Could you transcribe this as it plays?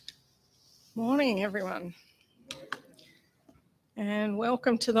Morning, everyone, and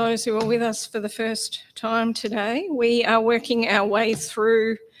welcome to those who are with us for the first time today. We are working our way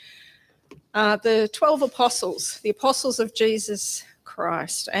through the 12 apostles, the apostles of Jesus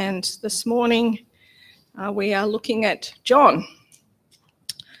Christ, and this morning we are looking at John.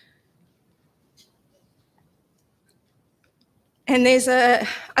 And there's a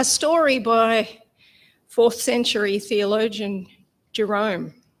story by 4th century theologian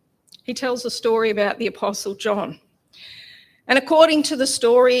Jerome. He tells a story about the Apostle John. And according to the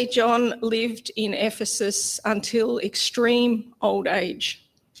story, John lived in Ephesus until extreme old age.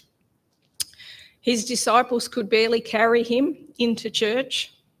 His disciples could barely carry him into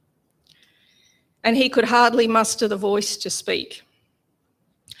church, and he could hardly muster the voice to speak.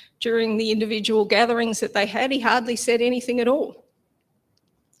 During the individual gatherings that they had, he hardly said anything at all.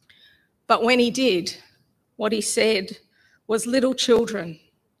 But when he did, what he said was, "Little children,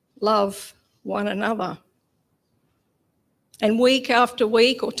 love one another." And week after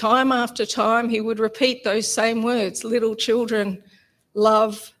week or time after time, he would repeat those same words, "Little children,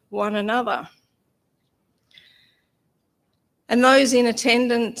 love one another." And those in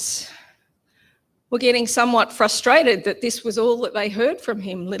attendance were getting somewhat frustrated that this was all that they heard from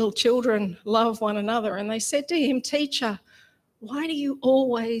him, "Little children, love one another." And they said to him, "Teacher, why do you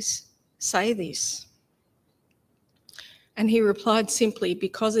always say this?" And he replied simply,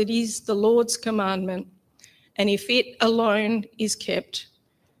 "Because it is the Lord's commandment, and if it alone is kept,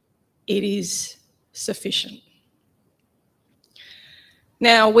 it is sufficient."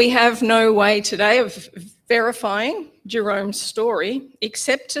 Now, we have no way today of verifying Jerome's story,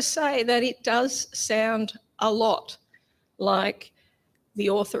 except to say that it does sound a lot like the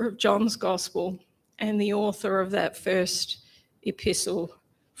author of John's Gospel and the author of that first epistle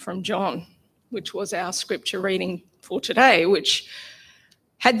from John, which was our scripture reading for today, which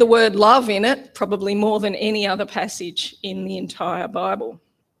had the word love in it, probably more than any other passage in the entire Bible.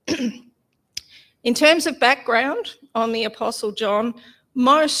 In terms of background on the Apostle John,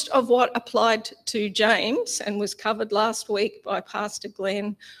 most of what applied to James and was covered last week by Pastor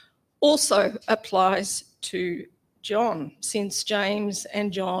Glenn also applies to John, since James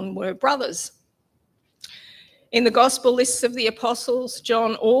and John were brothers. In the gospel lists of the apostles,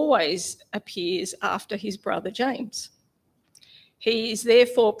 John always appears after his brother James. He is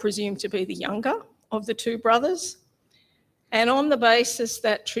therefore presumed to be the younger of the two brothers, and on the basis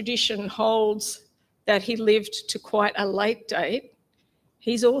that tradition holds that he lived to quite a late date,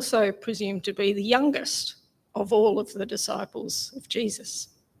 he's also presumed to be the youngest of all of the disciples of Jesus.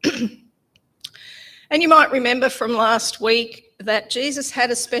 And you might remember from last week that Jesus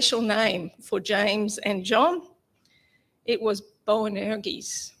had a special name for James and John. It was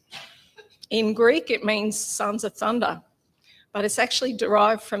Boanerges. In Greek, it means sons of thunder, but it's actually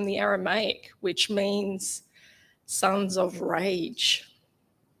derived from the Aramaic, which means sons of rage.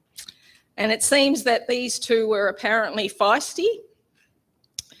 And it seems that these two were apparently feisty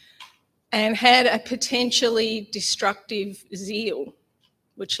and had a potentially destructive zeal,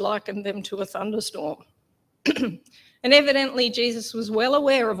 which likened them to a thunderstorm. And evidently, Jesus was well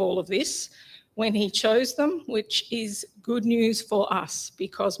aware of all of this when he chose them, which is good news for us,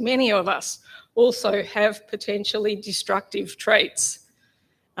 because many of us also have potentially destructive traits,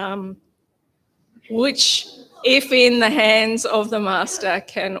 which, if in the hands of the master,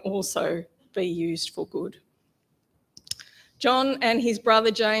 can also be used for good. John and his brother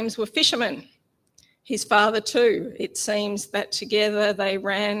James were fishermen. His father too. It seems that together they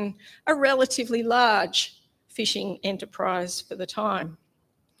ran a relatively large fishing enterprise for the time.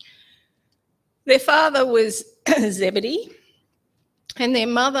 Their father was Zebedee, and their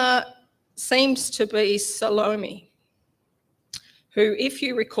mother seems to be Salome, who, if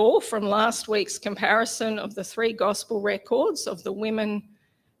you recall from last week's comparison of the three gospel records of the women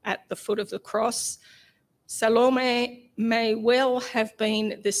at the foot of the cross, Salome may well have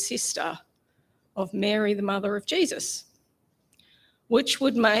been the sister of Mary, the mother of Jesus, which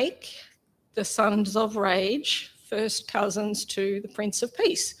would make the sons of rage first cousins to the Prince of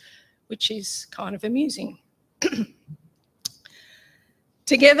Peace, which is kind of amusing.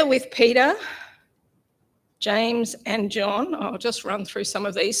 Together with Peter, James and John, I'll just run through some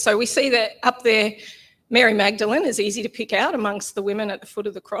of these. So we see that up there, Mary Magdalene is easy to pick out amongst the women at the foot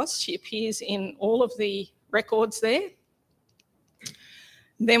of the cross. She appears in all of the records there.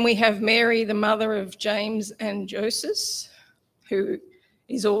 Then we have Mary, the mother of James and Joseph, who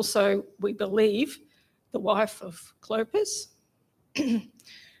is also, we believe, the wife of Clopas.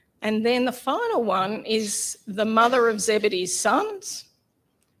 And then the final one is the mother of Zebedee's sons,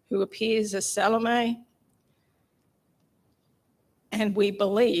 who appears as Salome, and we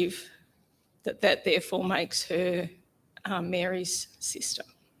believe that therefore makes her Mary's sister.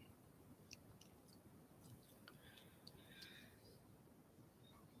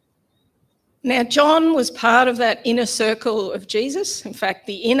 Now, John was part of that inner circle of Jesus. In fact,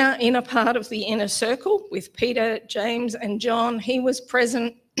 the inner part of the inner circle with Peter, James, and John. He was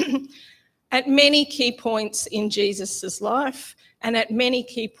present at many key points in Jesus's life and at many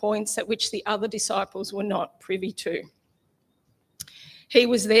key points at which the other disciples were not privy to. He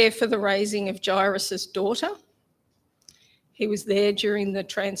was there for the raising of Jairus' daughter. He was there during the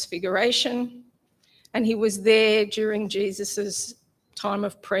transfiguration, and he was there during Jesus's time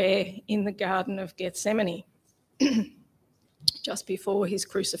of prayer in the Garden of Gethsemane, just before his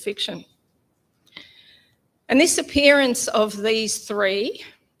crucifixion. And this appearance of these three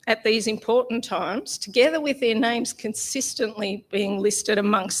at these important times, together with their names consistently being listed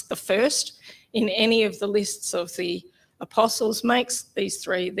amongst the first in any of the lists of the apostles, makes these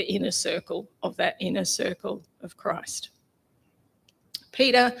three the inner circle of that inner circle of Christ.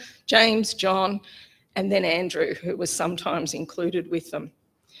 Peter, James, John, and then Andrew, who was sometimes included with them.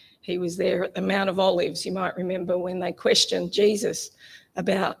 He was there at the Mount of Olives, you might remember, when they questioned Jesus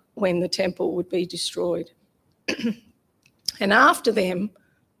about when the temple would be destroyed. And after them,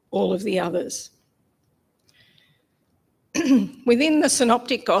 all of the others. Within the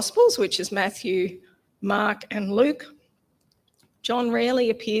Synoptic Gospels, which is Matthew, Mark, and Luke, John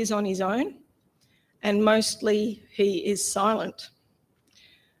rarely appears on his own, and mostly he is silent.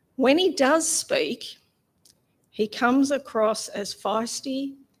 When he does speak, he comes across as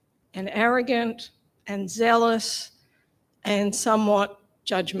feisty and arrogant and zealous and somewhat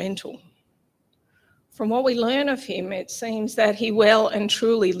judgmental. From what we learn of him, it seems that he well and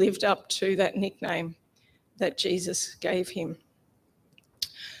truly lived up to that nickname that Jesus gave him.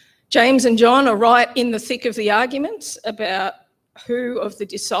 James and John are right in the thick of the arguments about who of the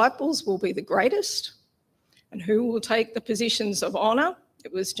disciples will be the greatest and who will take the positions of honour.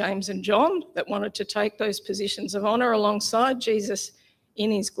 It was James and John that wanted to take those positions of honour alongside Jesus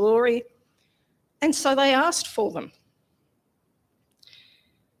in his glory. And so they asked for them.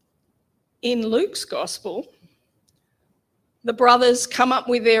 In Luke's gospel, the brothers come up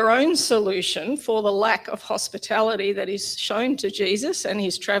with their own solution for the lack of hospitality that is shown to Jesus and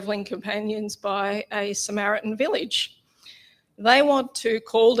his travelling companions by a Samaritan village. They want to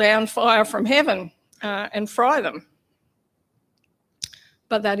call down fire from heaven and fry them.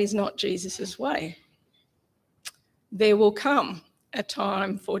 But that is not Jesus's way. There will come a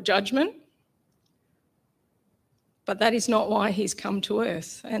time for judgment, but that is not why he's come to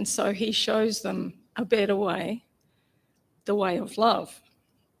earth. And so he shows them a better way, the way of love.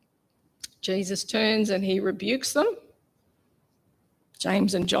 Jesus turns and he rebukes them,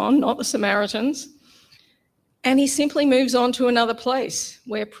 James and John, not the Samaritans, and he simply moves on to another place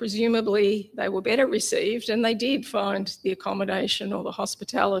where presumably they were better received and they did find the accommodation or the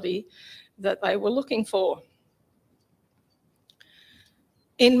hospitality that they were looking for.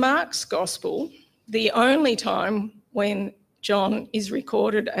 In Mark's gospel, the only time when John is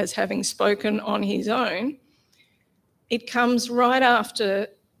recorded as having spoken on his own, it comes right after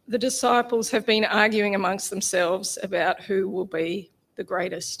the disciples have been arguing amongst themselves about who will be the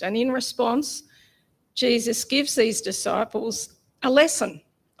greatest. And in response, Jesus gives these disciples a lesson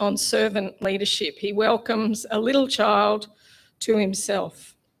on servant leadership. He welcomes a little child to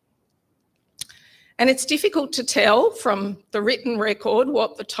himself. And it's difficult to tell from the written record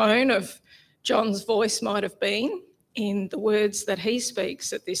what the tone of John's voice might have been in the words that he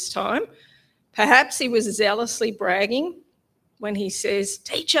speaks at this time. Perhaps he was zealously bragging when he says,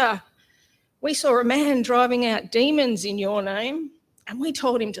 "Teacher, we saw a man driving out demons in your name, and we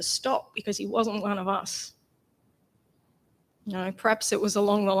told him to stop because he wasn't one of us." You know, perhaps it was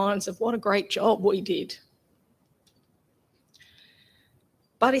along the lines of, "What a great job we did."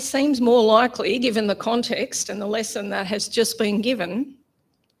 But it seems more likely, given the context and the lesson that has just been given,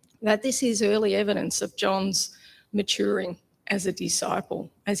 that this is early evidence of John's maturing as a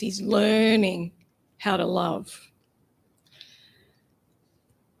disciple, as he's learning how to love.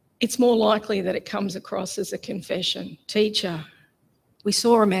 It's more likely that it comes across as a confession. "Teacher, we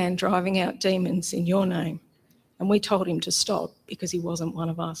saw a man driving out demons in your name, and we told him to stop because he wasn't one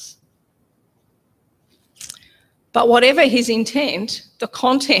of us." But whatever his intent, the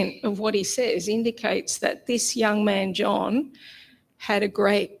content of what he says indicates that this young man, John, had a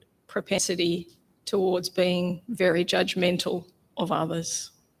great propensity towards being very judgmental of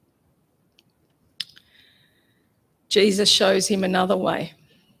others. Jesus shows him another way,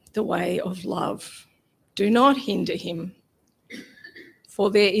 the way of love. Do not hinder him, For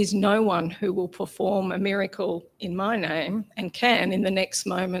there is no one who will perform a miracle in my name and can in the next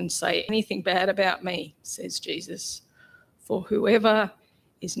moment say anything bad about me, says Jesus. For whoever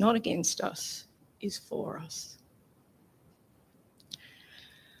is not against us is for us.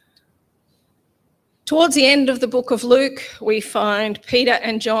 Towards the end of the book of Luke, we find Peter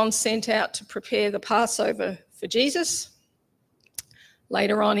and John sent out to prepare the Passover for Jesus.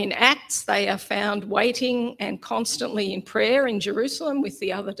 Later on in Acts, they are found waiting and constantly in prayer in Jerusalem with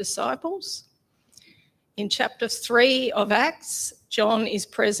the other disciples. In chapter 3 of Acts, John is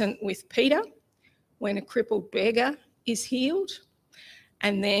present with Peter when a crippled beggar is healed.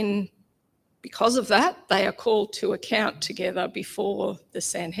 And then because of that, they are called to account together before the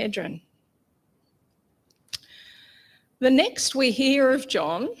Sanhedrin. The next we hear of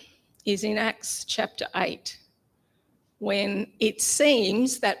John is in Acts chapter 8, when it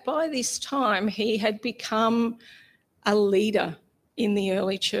seems that by this time he had become a leader in the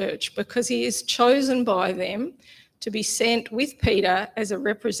early church, because he is chosen by them to be sent with Peter as a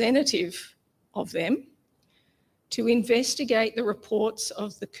representative of them to investigate the reports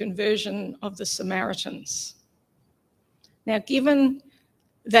of the conversion of the Samaritans. Now, given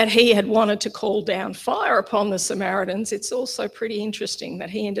that he had wanted to call down fire upon the Samaritans, it's also pretty interesting that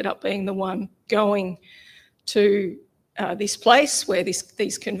he ended up being the one going to this place where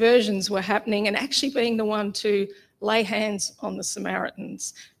these conversions were happening and actually being the one to lay hands on the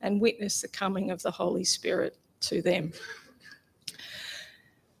Samaritans and witness the coming of the Holy Spirit to them.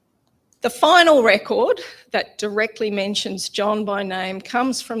 The final record that directly mentions John by name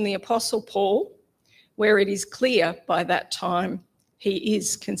comes from the Apostle Paul, where it is clear by that time he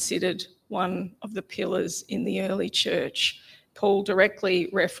is considered one of the pillars in the early church. Paul directly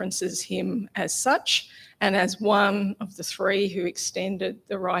references him as such and as one of the three who extended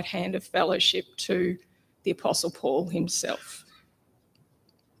the right hand of fellowship to the Apostle Paul himself.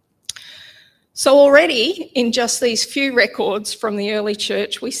 So already in just these few records from the early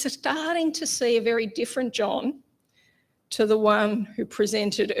church, we're starting to see a very different John to the one who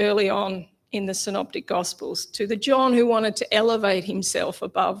presented early on in the Synoptic Gospels, to the John who wanted to elevate himself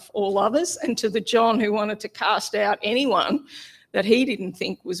above all others, and to the John who wanted to cast out anyone that he didn't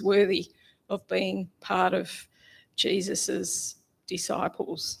think was worthy of being part of Jesus's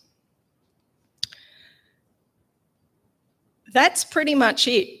disciples. That's pretty much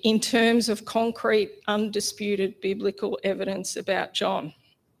it in terms of concrete, undisputed biblical evidence about John.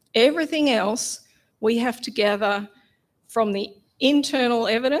 Everything else we have to gather from the internal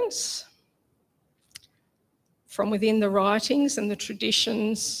evidence, from within the writings and the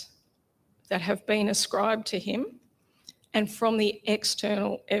traditions that have been ascribed to him, and from the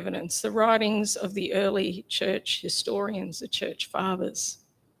external evidence, the writings of the early church historians, the church fathers.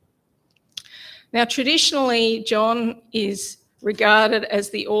 Now, traditionally, John is regarded as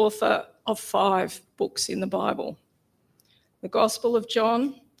the author of 5 books in the Bible: the Gospel of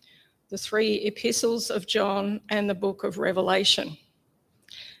John, the 3 epistles of John, and the book of Revelation.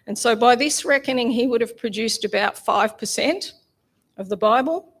 And so by this reckoning, he would have produced about 5% of the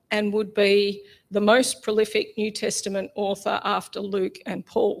Bible and would be the most prolific New Testament author after Luke and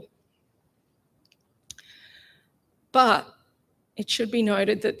Paul. But it should be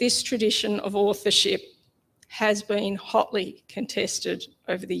noted that this tradition of authorship has been hotly contested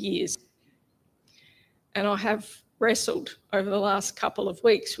over the years. And I have wrestled over the last couple of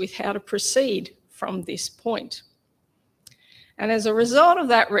weeks with how to proceed from this point. And as a result of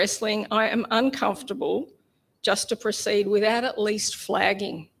that wrestling, I am uncomfortable just to proceed without at least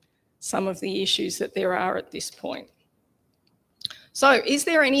flagging some of the issues that there are at this point. So, is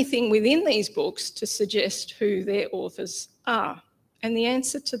there anything within these books to suggest who their authors are? And the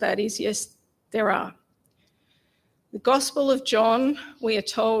answer to that is yes, there are. The Gospel of John, we are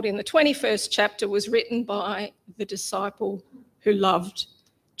told in the 21st chapter, was written by the disciple who loved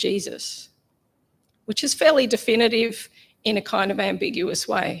Jesus, which is fairly definitive in a kind of ambiguous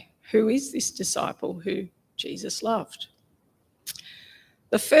way. Who is this disciple who Jesus loved?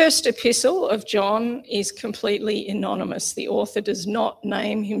 The first epistle of John is completely anonymous. The author does not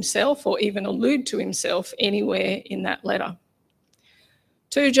name himself or even allude to himself anywhere in that letter.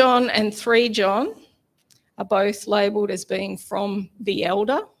 2 John and 3 John are both labelled as being from the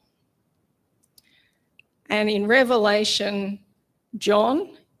elder. And in Revelation,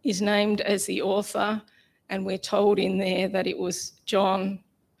 John is named as the author, and we're told in there that it was John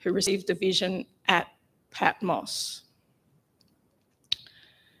who received a vision at Patmos.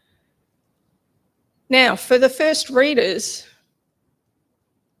 Now, for the first readers,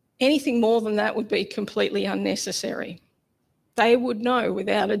 anything more than that would be completely unnecessary. They would know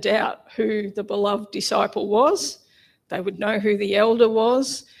without a doubt who the beloved disciple was. They would know who the elder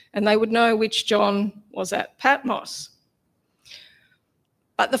was, and they would know which John was at Patmos.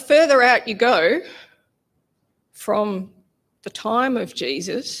 But the further out you go from the time of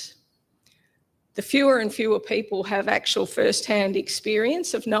Jesus, the fewer and fewer people have actual first-hand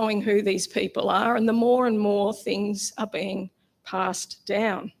experience of knowing who these people are, and the more and more things are being passed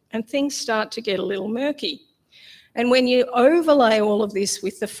down, and things start to get a little murky. And when you overlay all of this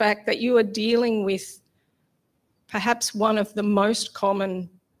with the fact that you are dealing with perhaps one of the most common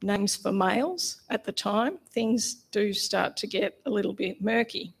names for males at the time, things do start to get a little bit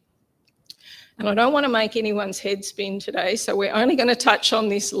murky. And I don't want to make anyone's head spin today, so we're only going to touch on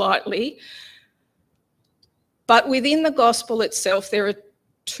this lightly. But within the gospel itself, there are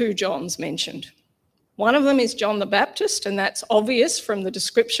two Johns mentioned. One of them is John the Baptist, and that's obvious from the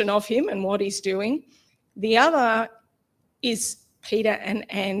description of him and what he's doing. The other is Peter and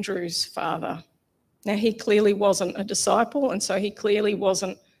Andrew's father. Now, he clearly wasn't a disciple, and so he clearly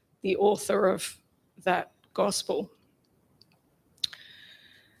wasn't the author of that gospel.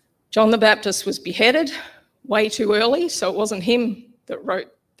 John the Baptist was beheaded way too early, so it wasn't him that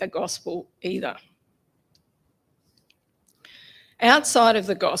wrote the gospel either. Outside of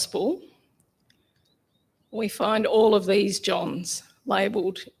the gospel, we find all of these Johns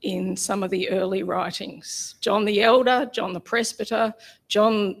labelled in some of the early writings. John the Elder, John the Presbyter,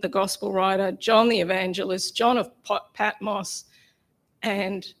 John the Gospel Writer, John the Evangelist, John of Patmos,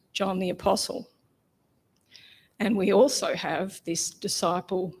 and John the Apostle. And we also have this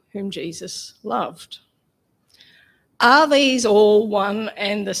disciple whom Jesus loved. Are these all one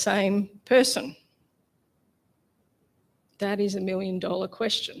and the same person? That is $1 million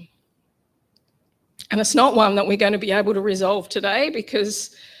question. And it's not one that we're going to be able to resolve today,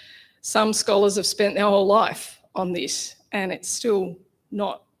 because some scholars have spent their whole life on this, and it's still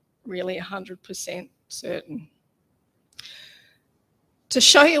not really 100% certain. To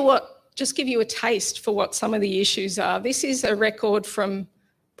show you just give you a taste for what some of the issues are, this is a record from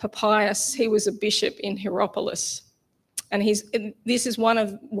Papias. He was a bishop in Hierapolis, and this is one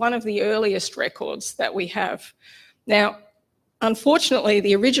of the earliest records that we have. Now, unfortunately,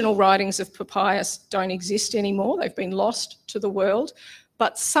 the original writings of Papias don't exist anymore. They've been lost to the world,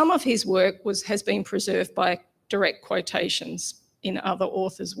 but some of his work has been preserved by direct quotations in other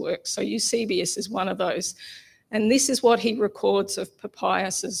authors' works. So Eusebius is one of those. And this is what he records of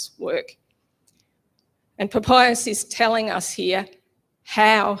Papias's work. And Papias is telling us here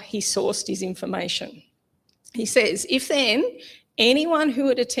how he sourced his information. He says, "If then anyone who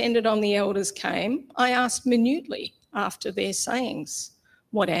had attended on the elders came, I asked minutely after their sayings,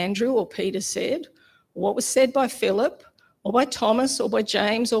 what Andrew or Peter said, or what was said by Philip, or by Thomas, or by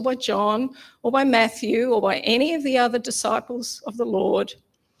James, or by John, or by Matthew, or by any of the other disciples of the Lord,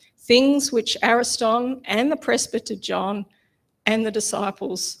 things which Ariston and the presbyter John and the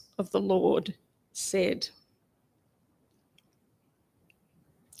disciples of the Lord said."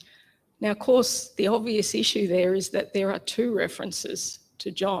 Now, of course, the obvious issue there is that there are two references to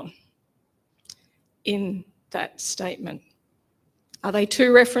John in that statement. Are they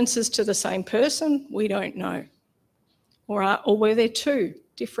two references to the same person? We don't know. Or were there two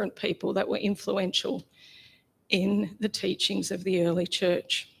different people that were influential in the teachings of the early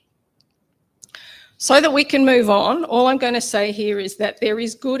church? So that we can move on, all I'm going to say here is that there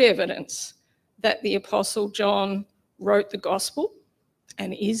is good evidence that the Apostle John wrote the gospel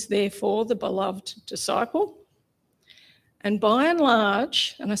and is therefore the beloved disciple. And by and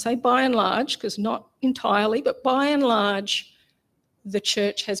large, and I say by and large because not entirely, but by and large, the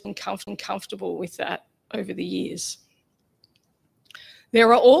church has been comfortable with that over the years.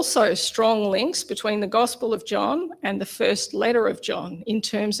 There are also strong links between the Gospel of John and the first letter of John in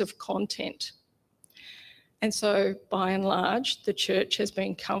terms of content. And so, by and large, the church has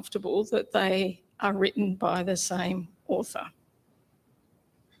been comfortable that they are written by the same author.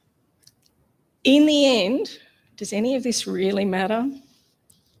 In the end, does any of this really matter?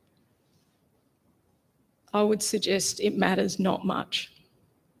 I would suggest it matters not much.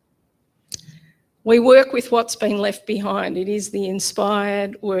 We work with what's been left behind. It is the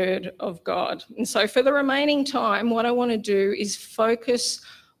inspired word of God. And so for the remaining time, what I want to do is focus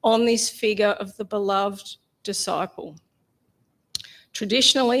on this figure of the beloved disciple,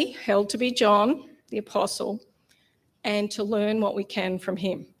 traditionally held to be John, the apostle, and to learn what we can from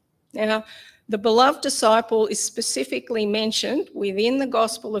him. Now, the beloved disciple is specifically mentioned within the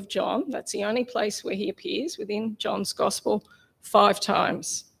Gospel of John. That's the only place where he appears within John's Gospel 5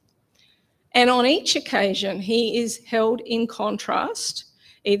 times. And on each occasion, he is held in contrast,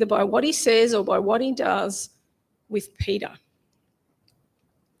 either by what he says or by what he does, with Peter.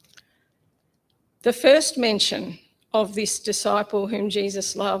 The first mention of this disciple whom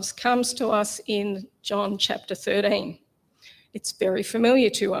Jesus loves comes to us in John chapter 13. It's very familiar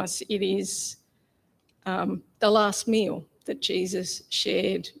to us. It is the last meal that Jesus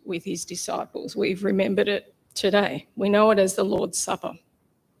shared with his disciples. We've remembered it today. We know it as the Lord's Supper.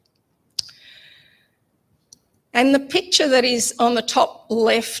 And the picture that is on the top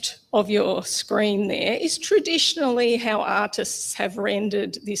left of your screen there is traditionally how artists have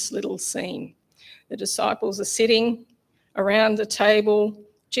rendered this little scene. The disciples are sitting around the table.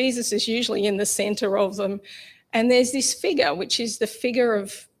 Jesus is usually in the centre of them. And there's this figure, which is the figure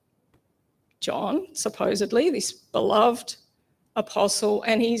of John, supposedly, this beloved apostle,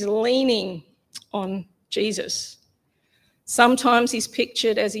 and he's leaning on Jesus. Sometimes he's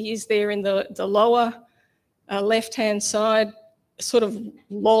pictured as he is there in the lower left-hand side, sort of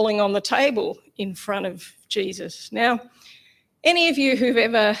lolling on the table in front of Jesus. Now, any of you who've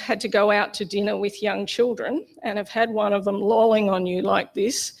ever had to go out to dinner with young children and have had one of them lolling on you like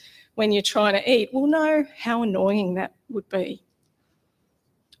this when you're trying to eat will know how annoying that would be.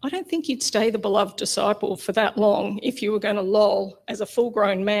 I don't think you'd stay the beloved disciple for that long if you were going to loll as a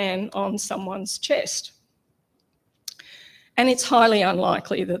full-grown man on someone's chest. And it's highly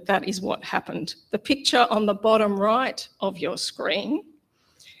unlikely that that is what happened. The picture on the bottom right of your screen,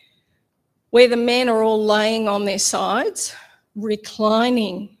 where the men are all laying on their sides,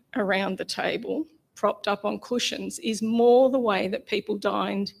 reclining around the table, propped up on cushions, is more the way that people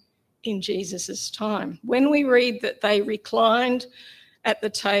dined in Jesus's time. When we read that they reclined at the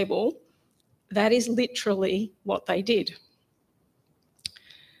table, that is literally what they did.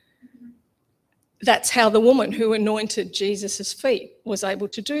 That's how the woman who anointed Jesus's feet was able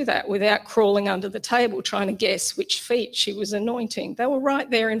to do that without crawling under the table trying to guess which feet she was anointing. They were right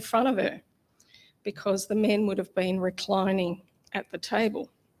there in front of her because the men would have been reclining at the table.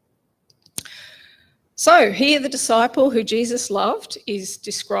 So here the disciple who Jesus loved is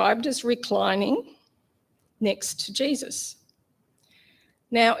described as reclining next to Jesus.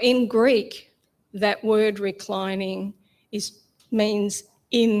 Now in Greek, that word reclining means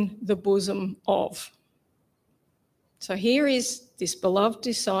in the bosom of. So here is this beloved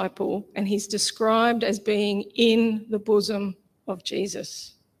disciple, and he's described as being in the bosom of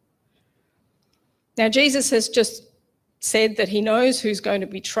Jesus. Now, Jesus has just said that he knows who's going to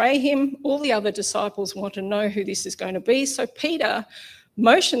betray him. All the other disciples want to know who this is going to be. So Peter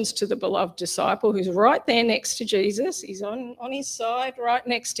motions to the beloved disciple who's right there next to Jesus. He's on his side, right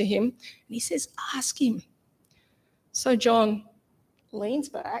next to him. And he says, ask him. So John leans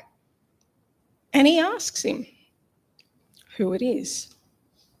back and he asks him who it is.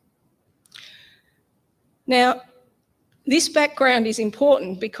 Now, this background is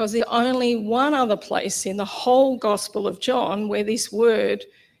important because there's only one other place in the whole Gospel of John where this word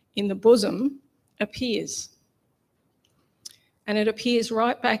in the bosom appears. And it appears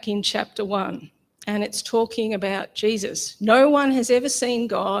right back in chapter 1. And it's talking about Jesus. No one has ever seen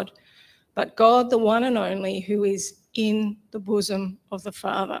God, but God, the one and only, who is in the bosom of the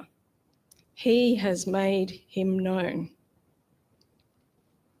Father. He has made him known.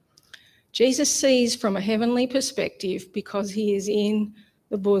 Jesus sees from a heavenly perspective because he is in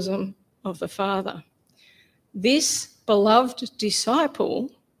the bosom of the Father. This beloved disciple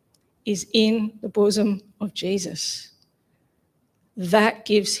is in the bosom of Jesus. That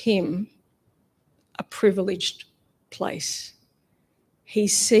gives him a privileged place. He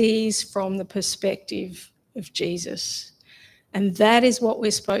sees from the perspective of Jesus. And that is what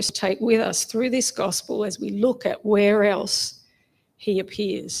we're supposed to take with us through this gospel as we look at where else he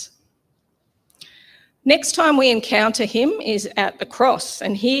appears. Next time we encounter him is at the cross,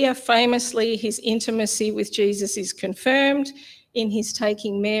 and here famously his intimacy with Jesus is confirmed in his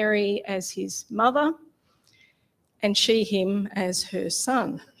taking Mary as his mother and she him as her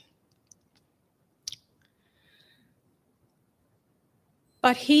son.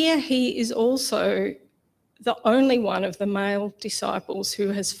 But here he is also the only one of the male disciples who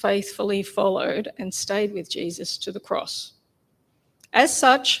has faithfully followed and stayed with Jesus to the cross. As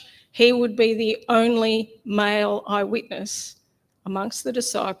such, he would be the only male eyewitness amongst the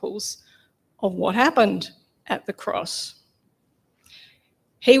disciples of what happened at the cross.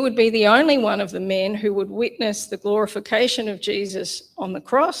 He would be the only one of the men who would witness the glorification of Jesus on the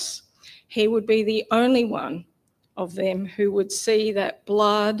cross. He would be the only one of them who would see that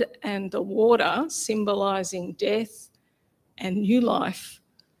blood and the water symbolising death and new life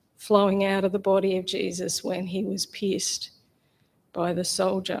flowing out of the body of Jesus when he was pierced by the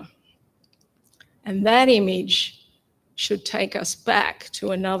soldier. And that image should take us back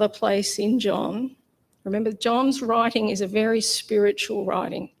to another place in John. Remember, John's writing is a very spiritual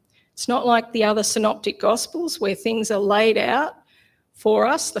writing. It's not like the other synoptic gospels where things are laid out for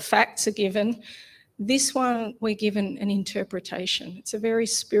us, the facts are given. This one, we're given an interpretation. It's a very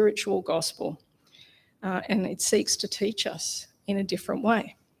spiritual gospel, and it seeks to teach us in a different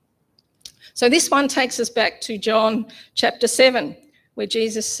way. So this one takes us back to John chapter 7, where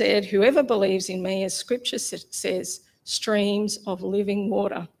Jesus said, "Whoever believes in me, as Scripture says, streams of living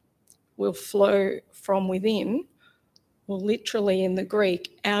water will flow from within," or literally in the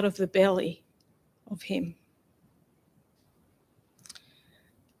Greek, out of the belly of him.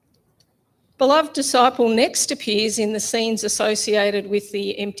 Beloved disciple next appears in the scenes associated with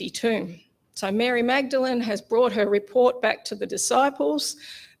the empty tomb. So Mary Magdalene has brought her report back to the disciples.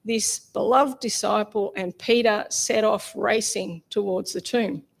 This beloved disciple and Peter set off racing towards the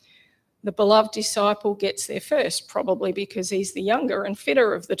tomb. The beloved disciple gets there first, probably because he's the younger and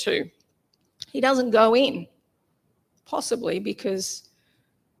fitter of the two. He doesn't go in, possibly because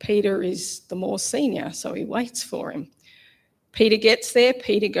Peter is the more senior, so he waits for him. Peter gets there,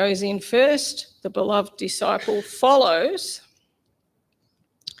 Peter goes in first, the beloved disciple follows.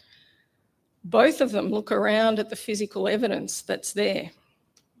 Both of them look around at the physical evidence that's there,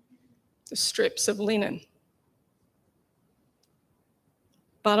 the strips of linen.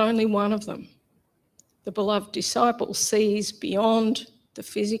 But only one of them, the beloved disciple, sees beyond the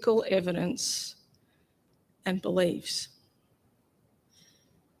physical evidence and believes.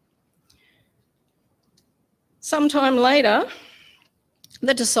 Sometime later,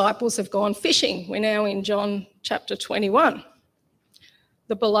 the disciples have gone fishing. We're now in John chapter 21.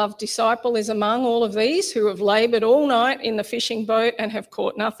 The beloved disciple is among all of these who have laboured all night in the fishing boat and have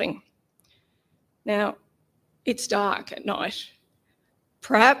caught nothing. Now, it's dark at night.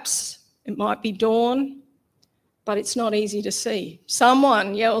 Perhaps it might be dawn, but it's not easy to see.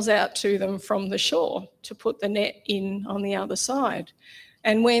 Someone yells out to them from the shore to put the net in on the other side.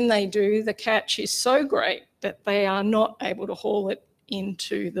 And when they do, the catch is so great that they are not able to haul it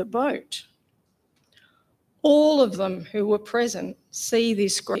into the boat. All of them who were present see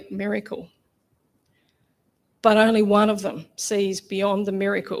this great miracle, but only one of them sees beyond the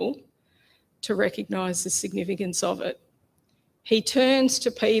miracle to recognise the significance of it. He turns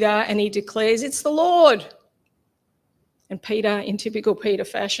to Peter and he declares, "It's the Lord." And Peter, in typical Peter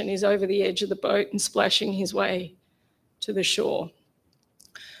fashion, is over the edge of the boat and splashing his way to the shore.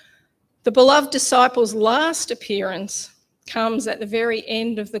 The beloved disciple's last appearance comes at the very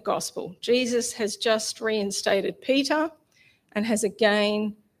end of the gospel. Jesus has just reinstated Peter and has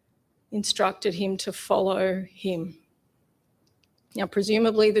again instructed him to follow him. Now,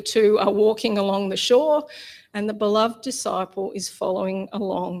 presumably the two are walking along the shore and the beloved disciple is following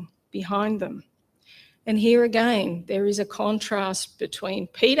along behind them. And here again, there is a contrast between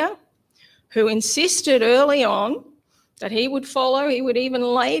Peter, who insisted early on that he would follow, he would even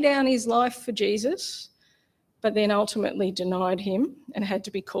lay down his life for Jesus, but then ultimately denied him and had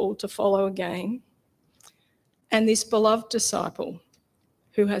to be called to follow again. And this beloved disciple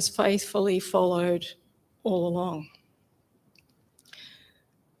who has faithfully followed all along.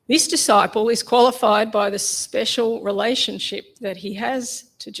 This disciple is qualified by the special relationship that he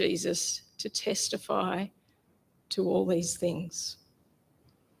has to Jesus to testify to all these things.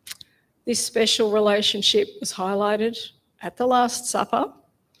 This special relationship was highlighted at the Last Supper,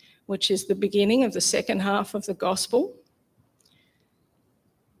 which is the beginning of the second half of the gospel.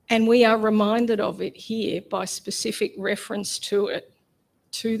 And we are reminded of it here by specific reference to it,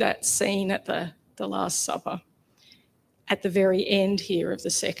 to that scene at the Last Supper, at the very end here of the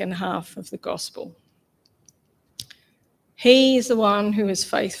second half of the gospel. He is the one who has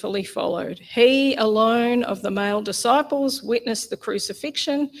faithfully followed. He alone of the male disciples witnessed the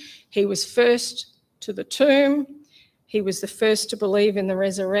crucifixion. He was first to the tomb. He was the first to believe in the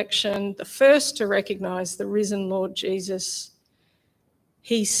resurrection, the first to recognise the risen Lord Jesus.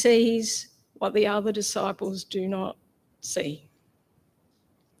 He sees what the other disciples do not see.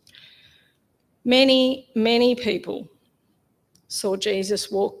 Many, many people saw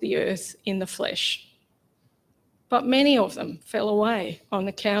Jesus walk the earth in the flesh, but many of them fell away on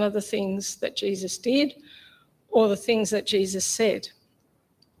account of the things that Jesus did or the things that Jesus said.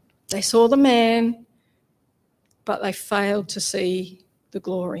 They saw the man, but they failed to see the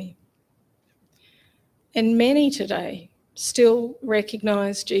glory. And many today still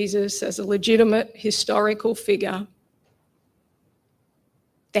recognise Jesus as a legitimate historical figure.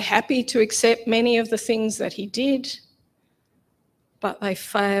 They're happy to accept many of the things that he did, but they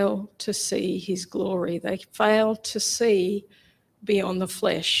fail to see his glory. They fail to see beyond the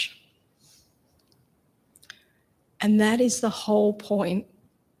flesh. And that is the whole point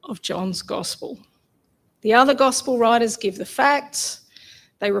of John's gospel. The other gospel writers give the facts,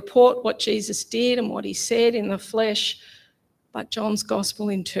 They report what Jesus did and what he said in the flesh, but John's gospel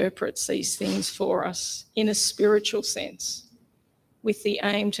interprets these things for us in a spiritual sense, with the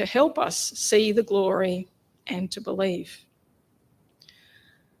aim to help us see the glory and to believe.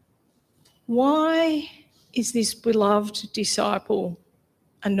 Why is this beloved disciple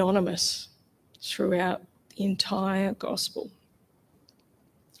anonymous throughout the entire gospel?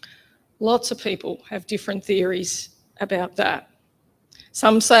 Lots of people have different theories about that.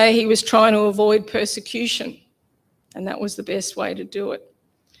 Some say he was trying to avoid persecution, and that was the best way to do it.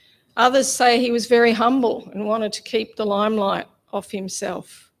 Others say he was very humble and wanted to keep the limelight off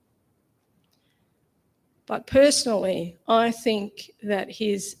himself. But personally, I think that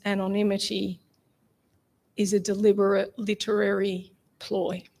his anonymity is a deliberate literary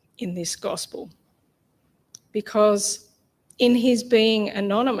ploy in this gospel, because in his being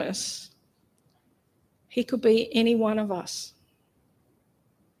anonymous, he could be any one of us.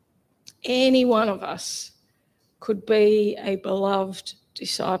 Any one of us could be a beloved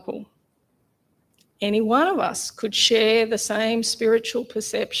disciple. Any one of us could share the same spiritual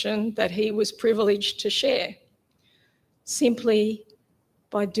perception that he was privileged to share, simply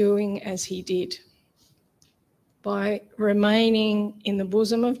by doing as he did, by remaining in the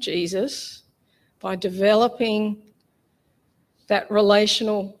bosom of Jesus, by developing that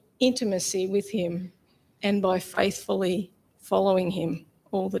relational intimacy with him, and by faithfully following him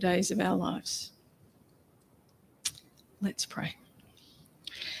all the days of our lives. Let's pray.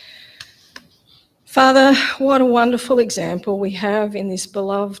 Father, what a wonderful example we have in this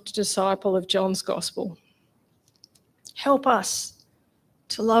beloved disciple of John's gospel. Help us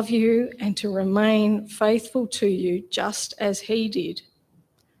to love you and to remain faithful to you just as he did,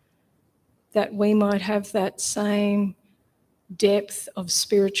 that we might have that same depth of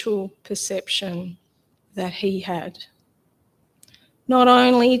spiritual perception that he had. Not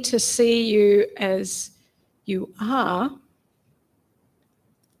only to see you as you are,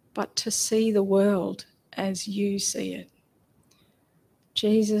 but to see the world as you see it.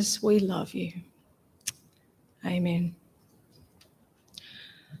 Jesus, we love you. Amen.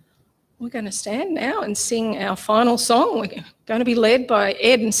 We're going to stand now and sing our final song. We're going to be led by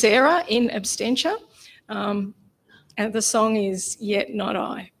Ed and Sarah in absentia. And the song is Yet Not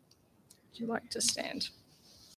I. Would you like to stand?